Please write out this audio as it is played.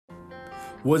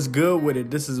What's good with it?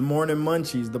 This is Morning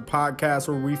Munchies, the podcast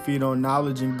where we feed on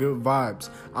knowledge and good vibes.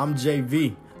 I'm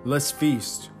JV. Let's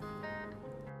feast.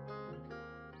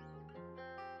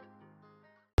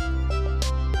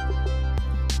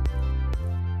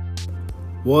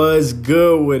 What's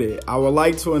good with it? I would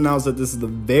like to announce that this is the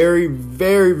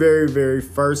very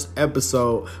first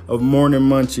episode of Morning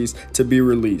Munchies to be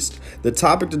released. The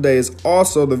topic today is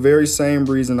also the very same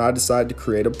reason I decided to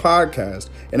create a podcast.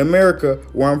 In America,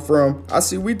 where I'm from, I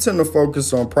see we tend to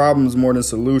focus on problems more than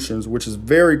solutions, which is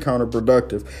very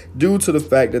counterproductive due to the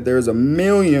fact that there's a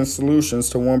million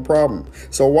solutions to one problem.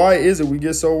 So why is it we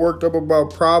get so worked up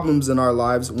about problems in our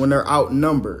lives when they're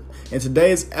outnumbered? In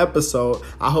today's episode,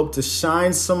 I hope to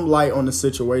shine some light on the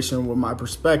situation with my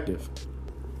perspective.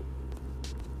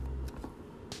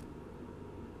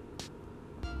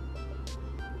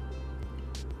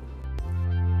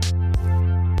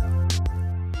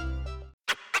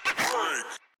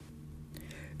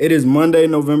 It is Monday,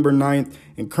 November 9th,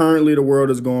 and currently the world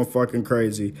is going fucking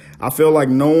crazy. I feel like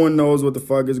no one knows what the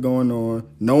fuck is going on.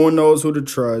 No one knows who to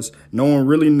trust. No one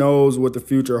really knows what the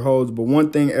future holds. But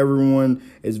one thing everyone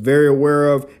is very aware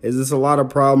of is there's a lot of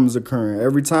problems occurring.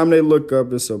 Every time they look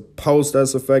up, it's a post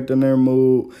that's affecting their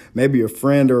mood, maybe a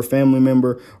friend or a family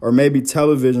member, or maybe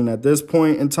television. At this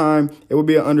point in time, it would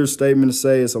be an understatement to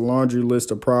say it's a laundry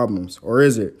list of problems. Or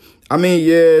is it? I mean,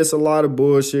 yeah, it's a lot of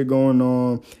bullshit going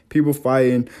on. People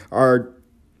fighting. Our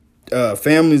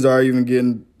families are even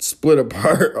getting split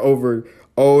apart over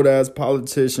old-ass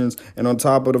politicians. And on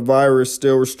top of the virus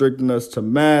still restricting us to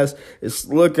masks, it's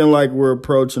looking like we're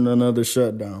approaching another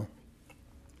shutdown.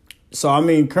 So, I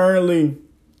mean, currently,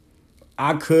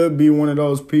 I could be one of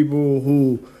those people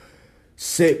who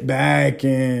sit back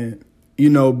and,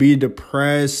 be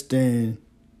depressed and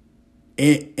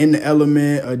in the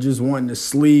element of just wanting to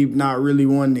sleep, not really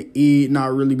wanting to eat,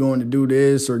 not really going to do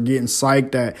this or getting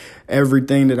psyched at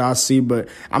everything that I see. But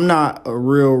I'm not a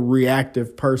real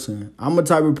reactive person. I'm a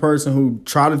type of person who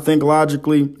try to think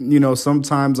logically.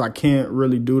 Sometimes I can't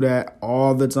really do that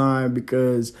all the time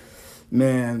because,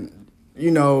 man,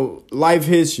 life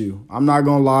hits you. I'm not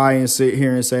going to lie and sit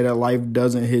here and say that life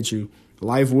doesn't hit you.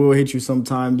 Life will hit you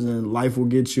sometimes, and life will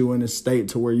get you in a state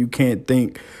to where you can't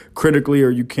think critically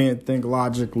or you can't think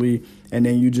logically, and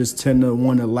then you just tend to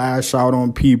want to lash out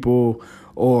on people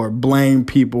or blame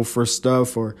people for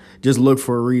stuff or just look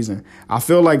for a reason. I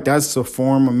feel like that's a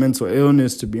form of mental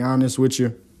illness, to be honest with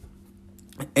you,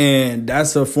 and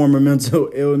that's a form of mental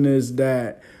illness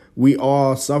that we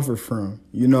all suffer from.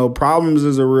 Problems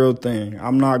is a real thing.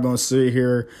 I'm not going to sit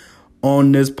here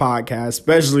on this podcast,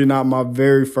 especially not my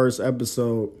very first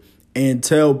episode, and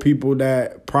tell people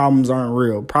that problems aren't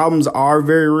real. Problems are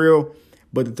very real,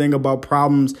 but the thing about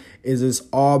problems is it's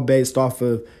all based off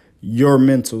of your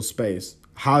mental space,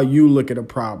 how you look at a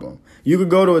problem. You could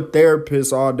go to a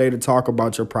therapist all day to talk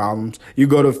about your problems. You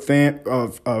go to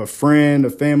a friend,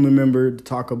 a family member to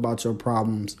talk about your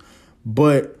problems.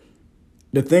 But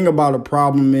the thing about a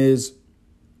problem is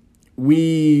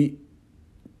we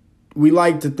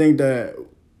like to think that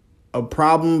a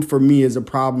problem for me is a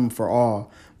problem for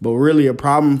all, but really a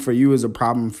problem for you is a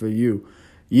problem for you.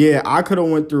 Yeah, I could have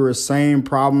went through the same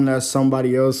problem that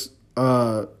somebody else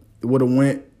would have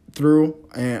went through,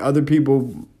 and other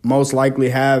people most likely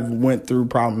have went through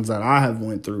problems that I have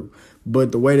went through.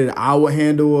 But the way that I would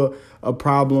handle a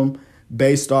problem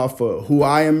based off of who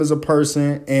I am as a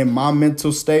person and my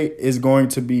mental state is going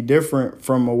to be different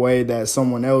from a way that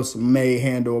someone else may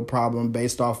handle a problem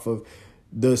based off of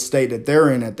the state that they're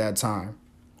in at that time.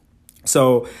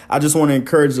 So I just want to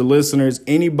encourage the listeners,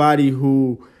 anybody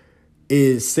who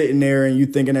is sitting there and you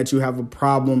thinking that you have a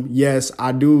problem, yes,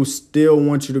 I do still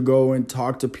want you to go and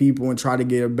talk to people and try to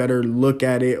get a better look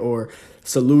at it or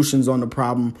solutions on the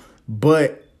problem.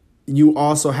 But you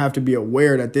also have to be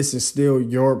aware that this is still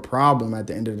your problem at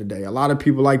the end of the day. A lot of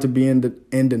people like to be in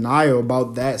denial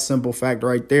about that simple fact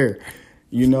right there,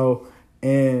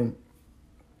 and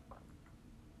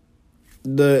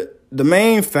the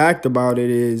main fact about it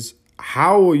is,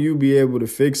 how will you be able to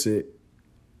fix it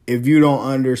if you don't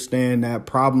understand that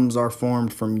problems are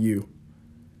formed from you?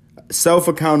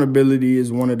 Self-accountability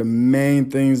is one of the main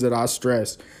things that I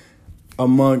stress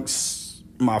amongst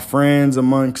my friends,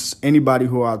 amongst anybody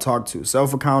who I talk to.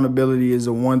 Self-accountability is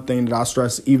the one thing that I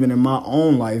stress even in my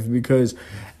own life, because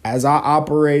as I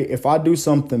operate, if I do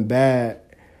something bad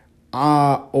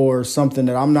or something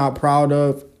that I'm not proud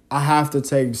of, I have to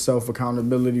take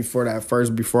self-accountability for that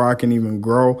first before I can even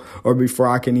grow or before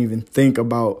I can even think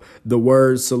about the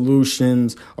word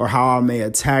solutions or how I may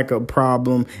attack a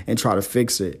problem and try to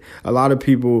fix it. A lot of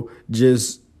people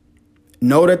just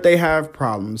know that they have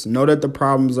problems, know that the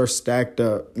problems are stacked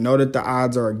up, know that the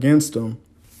odds are against them,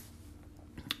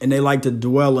 and they like to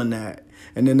dwell in that.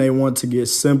 And then they want to get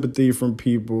sympathy from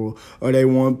people, or they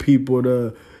want people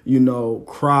to,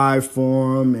 cry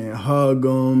for them and hug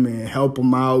them and help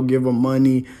them out, give them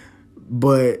money.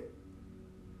 But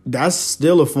that's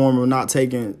still a form of not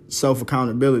taking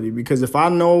self-accountability, because if I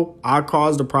know I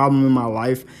caused a problem in my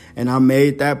life and I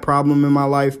made that problem in my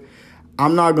life,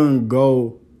 I'm not going to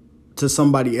go to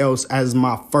somebody else as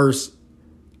my first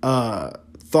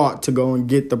thought to go and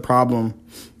get the problem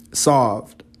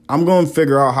solved. I'm going to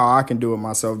figure out how I can do it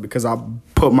myself, because I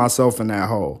put myself in that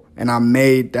hole and I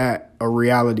made that a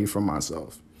reality for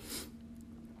myself.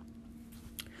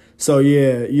 So,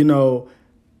 yeah,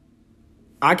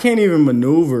 I can't even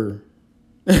maneuver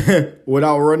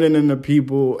without running into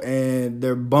people and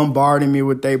they're bombarding me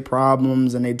with their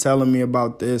problems and they telling me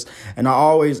about this. And I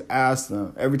always ask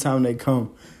them every time they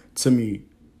come to me,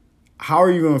 how are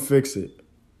you going to fix it?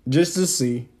 Just to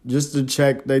see, just to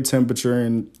check their temperature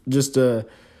and just to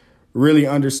really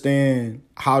understand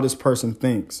how this person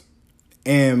thinks.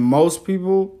 And most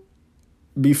people,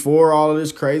 before all of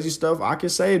this crazy stuff, I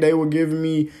could say they were giving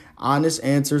me honest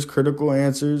answers, critical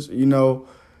answers,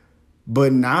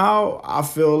 But now I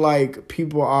feel like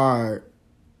people are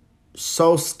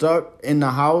so stuck in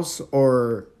the house,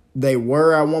 or they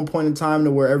were at one point in time,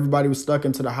 to where everybody was stuck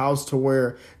into the house, to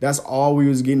where that's all we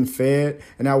was getting fed.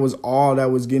 And that was all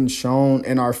that was getting shown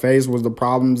in our face, was the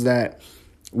problems that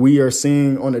we are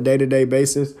seeing on a day-to-day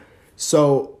basis.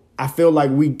 So I feel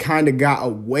like we kind of got a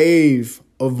wave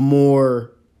of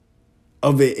more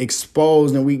of it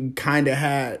exposed, and we kind of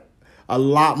had a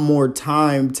lot more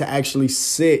time to actually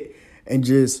sit and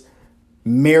just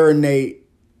marinate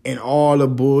in all the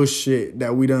bullshit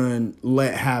that we done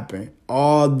let happen.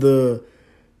 All the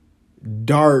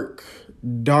dark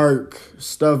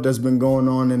stuff that's been going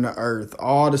on in the earth.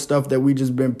 All the stuff that we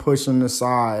just been pushing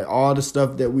aside. All the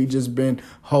stuff that we just been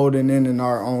holding in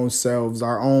our own selves,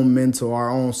 our own mental, our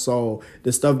own soul.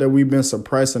 The stuff that we've been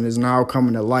suppressing is now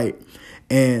coming to light.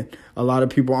 And a lot of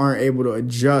people aren't able to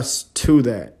adjust to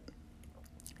that.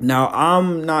 Now,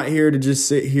 I'm not here to just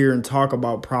sit here and talk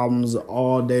about problems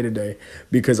all day today,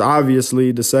 because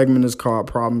obviously the segment is called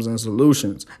Problems and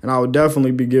Solutions, and I would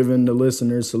definitely be giving the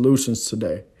listeners solutions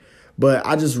today. But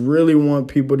I just really want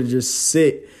people to just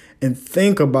sit and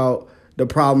think about the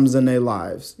problems in their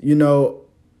lives,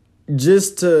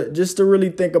 just to really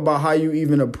think about how you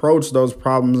even approach those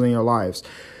problems in your lives,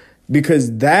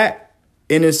 because that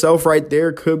in itself right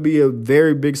there could be a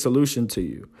very big solution to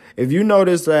you. If you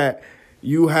notice that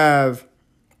you have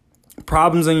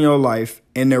problems in your life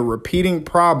and they're repeating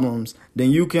problems,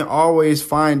 then you can always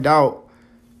find out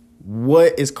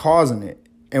what is causing it.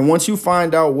 And once you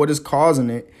find out what is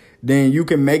causing it, then you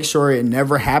can make sure it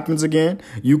never happens again.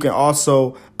 You can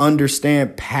also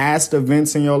understand past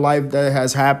events in your life that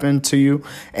has happened to you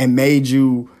and made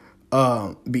you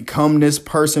become this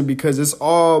person, because it's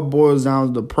all boils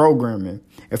down to programming.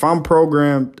 If I'm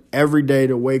programmed every day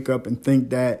to wake up and think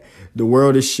that the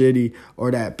world is shitty,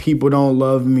 or that people don't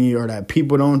love me, or that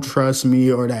people don't trust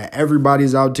me, or that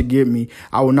everybody's out to get me,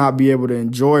 I will not be able to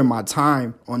enjoy my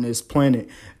time on this planet.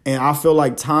 And I feel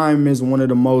like time is one of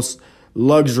the most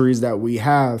luxuries that we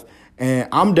have. And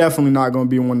I'm definitely not going to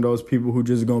be one of those people who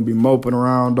just going to be moping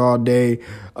around all day,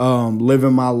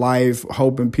 living my life,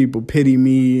 hoping people pity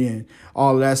me and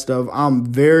all of that stuff. I'm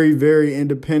very, very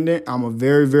independent. I'm a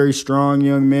very, very strong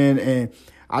young man, and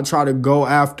I try to go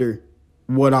after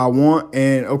what I want.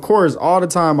 And of course, all the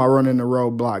time I run into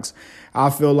roadblocks. I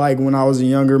feel like when I was a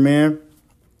younger man,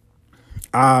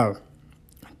 I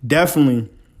definitely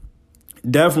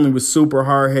was super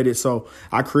hard-headed. So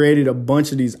I created a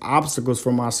bunch of these obstacles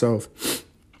for myself.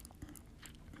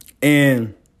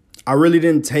 And I really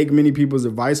didn't take many people's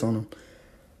advice on them.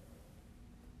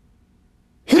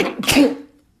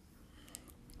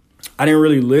 I didn't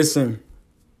really listen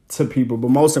to people.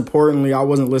 But most importantly, I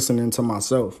wasn't listening to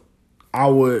myself. I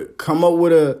would come up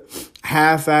with a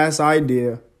half-ass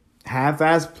idea,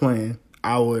 half-ass plan.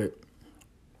 I would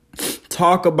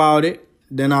talk about it.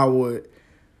 Then I would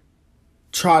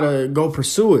try to go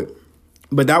pursue it.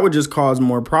 But that would just cause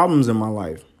more problems in my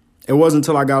life. It wasn't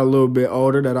until I got a little bit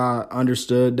older that I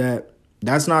understood that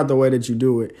that's not the way that you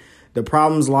do it. The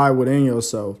problems lie within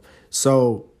yourself.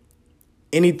 So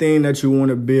anything that you want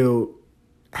to build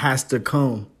has to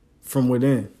come from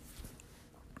within.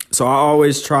 So I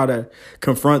always try to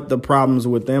confront the problems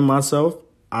within myself.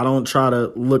 I don't try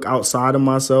to look outside of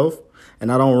myself, and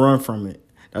I don't run from it.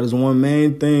 That is one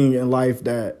main thing in life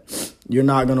that you're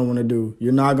not going to want to do.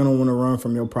 You're not going to want to run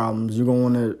from your problems. You're going to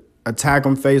want to attack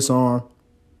them face on,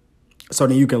 so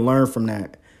then you can learn from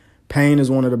that. Pain is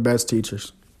one of the best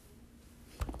teachers.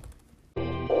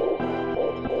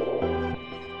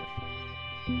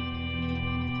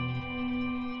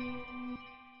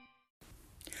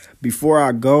 Before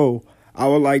I go, I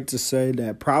would like to say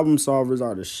that problem solvers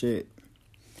are the shit.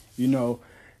 You know,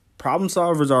 problem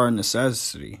solvers are a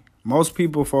necessity. Most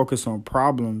people focus on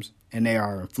problems and they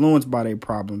are influenced by their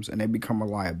problems and they become a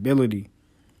liability.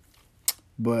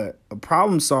 But a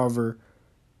problem solver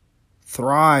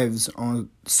thrives on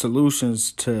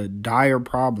solutions to dire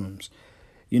problems.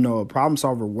 You know, a problem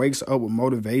solver wakes up with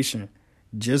motivation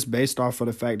just based off of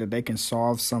the fact that they can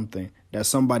solve something that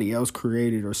somebody else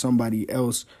created or somebody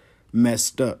else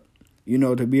messed up. You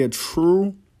know, to be a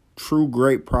true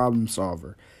great problem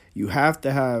solver, you have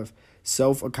to have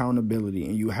self-accountability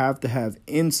and you have to have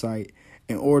insight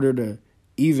in order to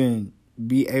even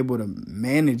be able to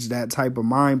manage that type of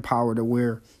mind power to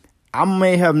where I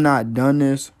may have not done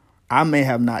this, I may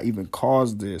have not even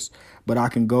caused this, but I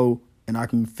can go and I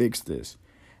can fix this.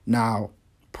 Now,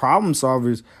 problem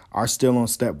solvers are still on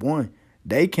step one.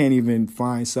 They can't even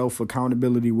find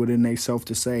self-accountability within themselves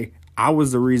to say, I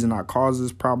was the reason I caused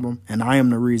this problem and I am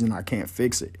the reason I can't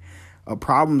fix it. A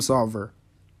problem solver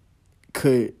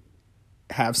could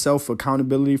have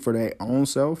self-accountability for their own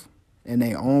self and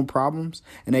their own problems,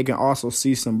 and they can also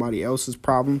see somebody else's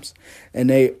problems and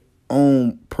their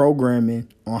own programming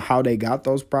on how they got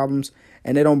those problems,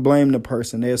 and they don't blame the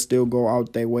person. They'll still go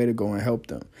out their way to go and help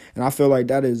them. And I feel like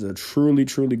that is a truly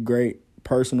great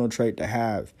personal trait to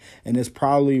have, and it's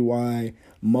probably why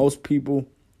most people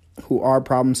who are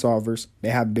problem solvers, they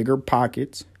have bigger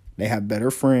pockets, they have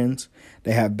better friends,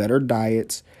 they have better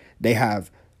diets, they have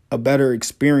a better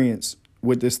experience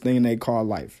with this thing they call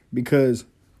life. Because,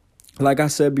 like I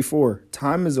said before,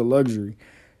 time is a luxury.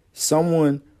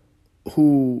 Someone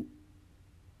who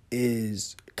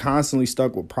is constantly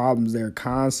stuck with problems, they're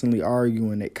constantly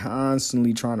arguing, they're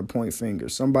constantly trying to point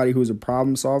fingers. Somebody who's a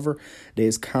problem solver, they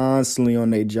is constantly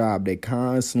on their job. They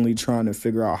constantly trying to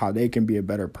figure out how they can be a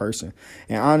better person.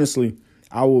 And honestly,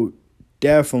 I would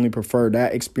definitely prefer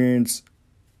that experience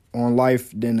on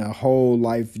life than a whole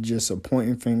life just of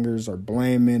pointing fingers or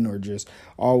blaming or just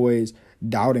always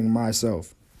doubting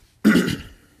myself.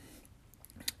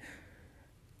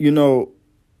 You know,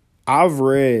 I've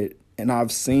read and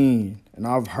I've seen and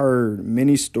I've heard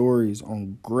many stories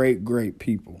on great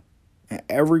people. And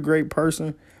every great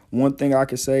person, one thing I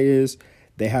can say is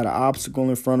they had an obstacle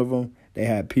in front of them. They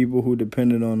had people who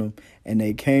depended on them and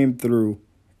they came through,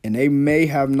 and they may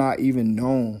have not even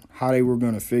known how they were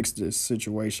going to fix this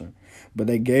situation, but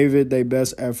they gave it their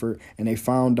best effort and they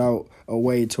found out a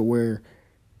way to where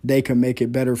they could make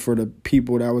it better for the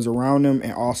people that was around them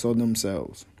and also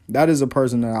themselves. That is a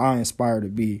person that I aspire to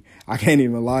be. I can't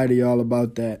even lie to y'all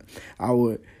about that. I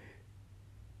would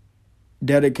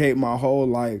dedicate my whole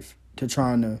life to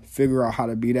trying to figure out how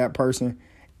to be that person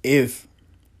if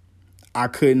I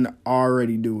couldn't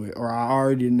already do it or I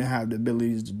already didn't have the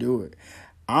abilities to do it.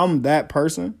 I'm that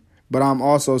person, but I'm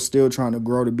also still trying to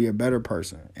grow to be a better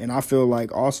person. And I feel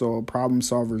like also a problem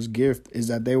solver's gift is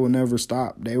that they will never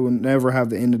stop. They will never have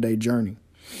the end of their journey.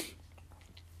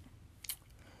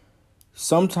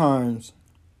 Sometimes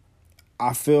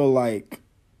I feel like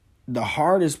the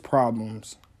hardest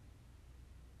problems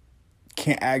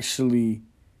can actually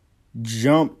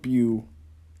jump you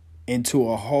into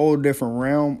a whole different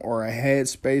realm or a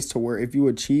headspace to where if you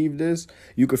achieve this,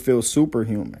 you could feel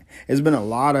superhuman. It's been a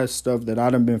lot of stuff that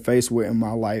I've been faced with in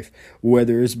my life,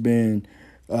 whether it's been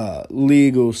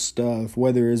legal stuff,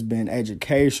 whether it's been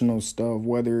educational stuff,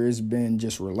 whether it's been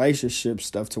just relationship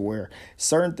stuff, to where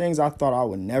certain things I thought I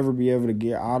would never be able to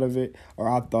get out of it, or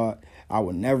I thought I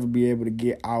would never be able to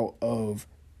get out of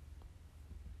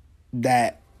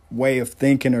that way of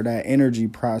thinking or that energy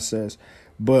process.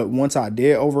 But once I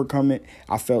did overcome it,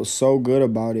 I felt so good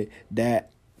about it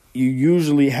that you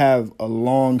usually have a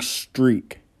long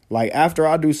streak. Like after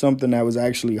I do something that was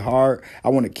actually hard, I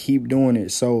want to keep doing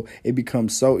it. So it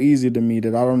becomes so easy to me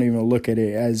that I don't even look at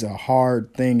it as a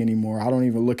hard thing anymore. I don't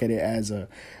even look at it as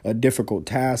a difficult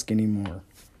task anymore.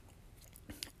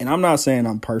 And I'm not saying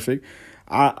I'm perfect.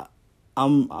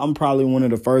 I'm probably one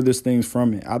of the furthest things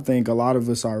from it. I think a lot of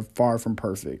us are far from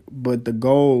perfect, but the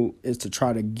goal is to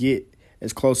try to get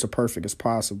as close to perfect as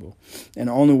possible. And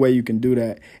the only way you can do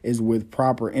that is with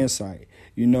proper insight.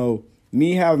 You know,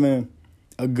 me having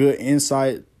a good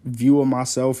insight view of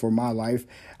myself or my life,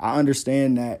 I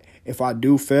understand that if I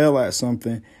do fail at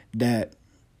something, that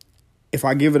if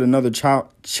I give it another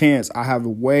chance, I have a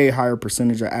way higher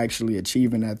percentage of actually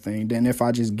achieving that thing than if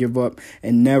I just give up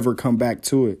and never come back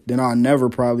to it. Then I'll never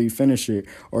probably finish it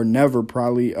or never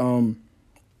probably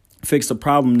fix the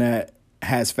problem that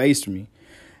has faced me.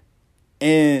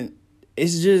 And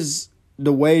it's just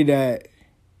the way that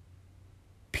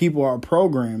people are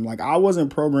programmed. Like, I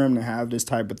wasn't programmed to have this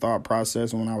type of thought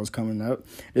process when I was coming up.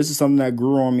 This is something that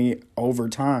grew on me over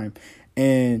time.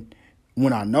 And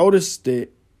when I noticed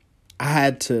it, I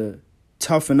had to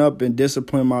toughen up and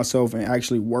discipline myself and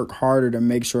actually work harder to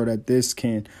make sure that this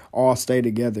can all stay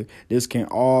together. This can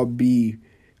all be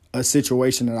a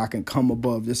situation that I can come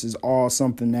above. This is all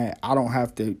something that I don't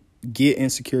have to get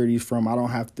insecurities from. I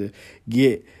don't have to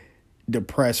get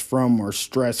depressed from or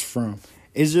stressed from.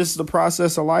 It's just the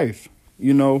process of life,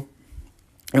 you know?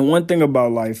 And one thing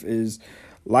about life is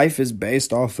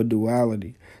based off of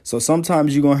duality. So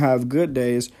sometimes you're going to have good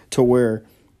days to where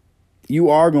you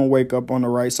are going to wake up on the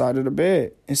right side of the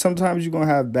bed. And sometimes you're going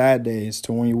to have bad days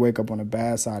to when you wake up on the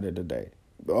bad side of the bed.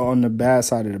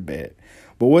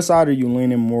 But what side are you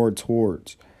leaning more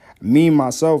towards? Me,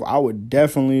 myself, I would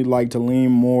definitely like to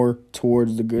lean more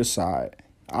towards the good side.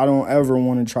 I don't ever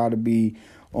want to try to be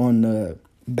on the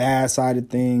bad side of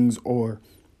things or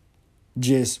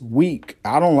just weak.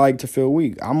 I don't like to feel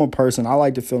weak. I'm a person, I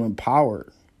like to feel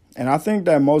empowered. And I think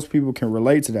that most people can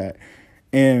relate to that.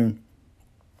 And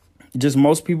just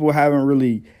most people haven't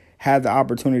really had the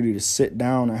opportunity to sit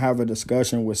down and have a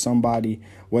discussion with somebody,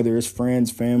 whether it's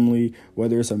friends, family,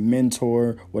 whether it's a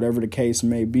mentor, whatever the case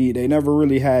may be. They never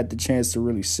really had the chance to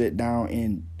really sit down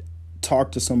and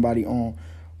talk to somebody on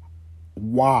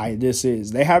why this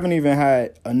is. They haven't even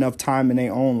had enough time in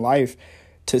their own life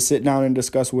to sit down and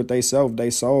discuss with they self,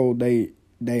 they soul,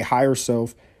 they higher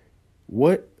self.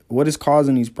 What is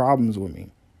causing these problems with me?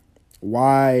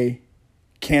 Why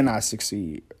can't I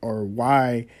succeed? Or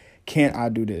why can't I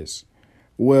do this?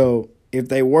 Well, if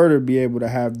they were to be able to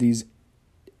have these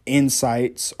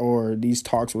insights or these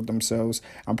talks with themselves,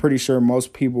 I'm pretty sure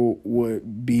most people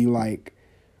would be like,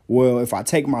 well, if I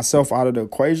take myself out of the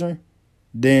equation,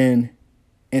 then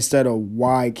instead of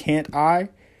why can't I,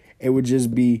 it would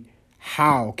just be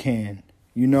how can.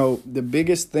 You know, the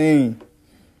biggest thing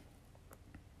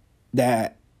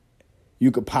that you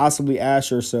could possibly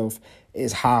ask yourself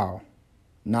is how.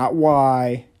 Not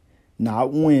why,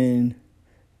 not when,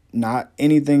 not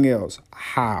anything else.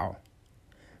 How?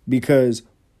 Because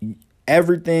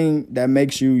everything that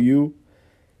makes you you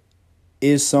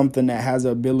is something that has the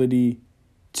ability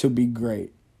to be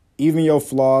great. Even your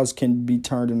flaws can be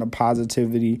turned into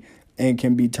positivity and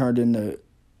can be turned into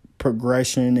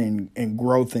progression and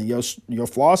growth. And your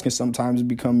flaws can sometimes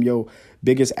become your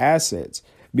biggest assets,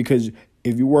 because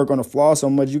if you work on a flaw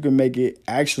so much, you can make it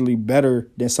actually better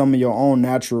than some of your own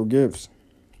natural gifts,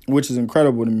 which is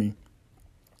incredible to me.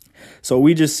 So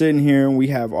we just sitting here and we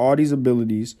have all these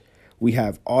abilities. We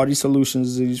have all these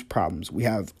solutions to these problems. We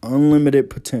have unlimited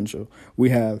potential.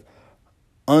 We have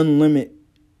unlimited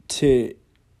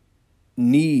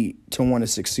need to want to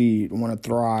succeed, want to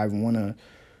thrive, want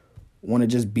to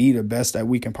just be the best that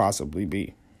we can possibly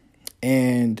be.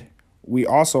 And we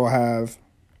also have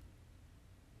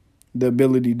the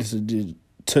ability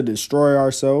to destroy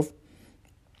ourselves,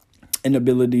 and the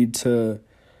ability to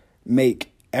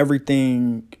make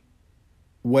everything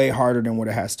way harder than what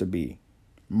it has to be.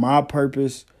 My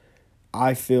purpose,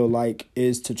 I feel like,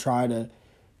 is to try to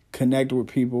connect with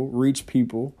people, reach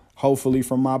people, hopefully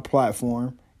from my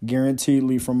platform,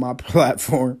 guaranteedly from my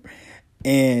platform,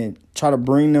 and try to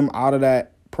bring them out of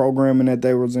that programming that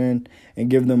they was in and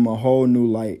give them a whole new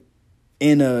light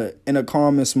in a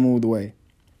calm and smooth way.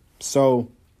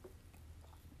 So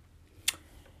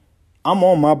I'm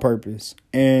on my purpose,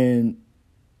 and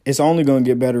it's only going to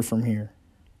get better from here.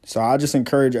 So I just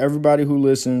encourage everybody who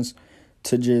listens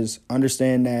to just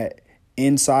understand that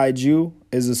inside you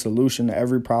is a solution to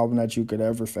every problem that you could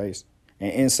ever face.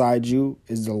 And inside you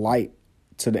is the light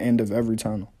to the end of every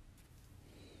tunnel.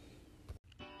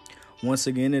 Once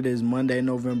again, it is Monday,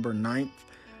 November 9th.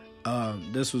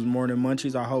 This was Morning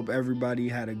Munchies. I hope everybody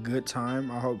had a good time.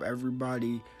 I hope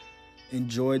everybody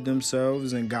enjoyed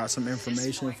themselves and got some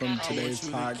information from today's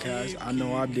podcast. I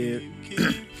know I did.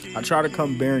 I try to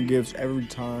come bearing gifts every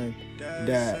time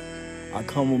that I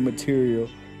come with material.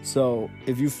 So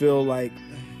if you feel like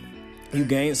you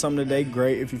gained something today,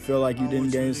 great. If you feel like you didn't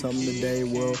gain something today,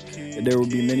 well, there will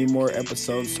be many more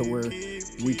episodes to where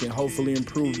we can hopefully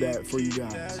improve that for you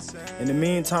guys. In the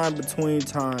meantime, between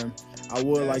time, I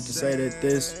would like to say that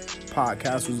this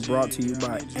podcast was brought to you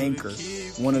by Anchor,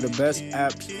 one of the best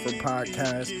apps for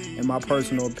podcasts, in my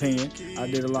personal opinion. I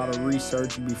did a lot of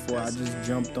research before I just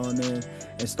jumped on in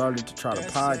and started to try to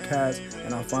podcast,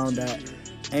 and I found that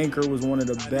Anchor was one of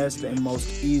the best and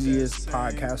most easiest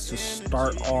podcasts to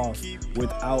start off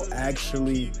without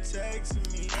actually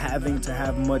having to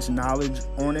have much knowledge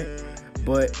on it.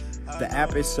 But the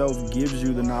app itself gives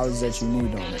you the knowledge that you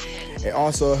need on it. It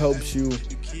also helps you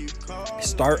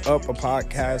start up a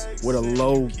podcast with a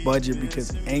low budget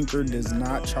because Anchor does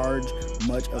not charge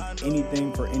much of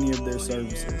anything for any of their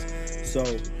services. So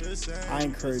I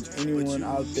encourage anyone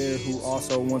out there who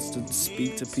also wants to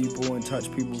speak to people and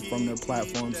touch people from their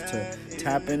platforms to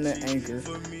tap into Anchor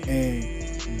and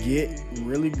get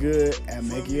really good at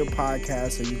making your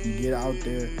podcast so you can get out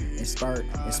there and start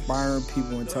inspiring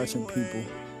people and touching people.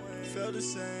 Feel the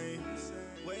same.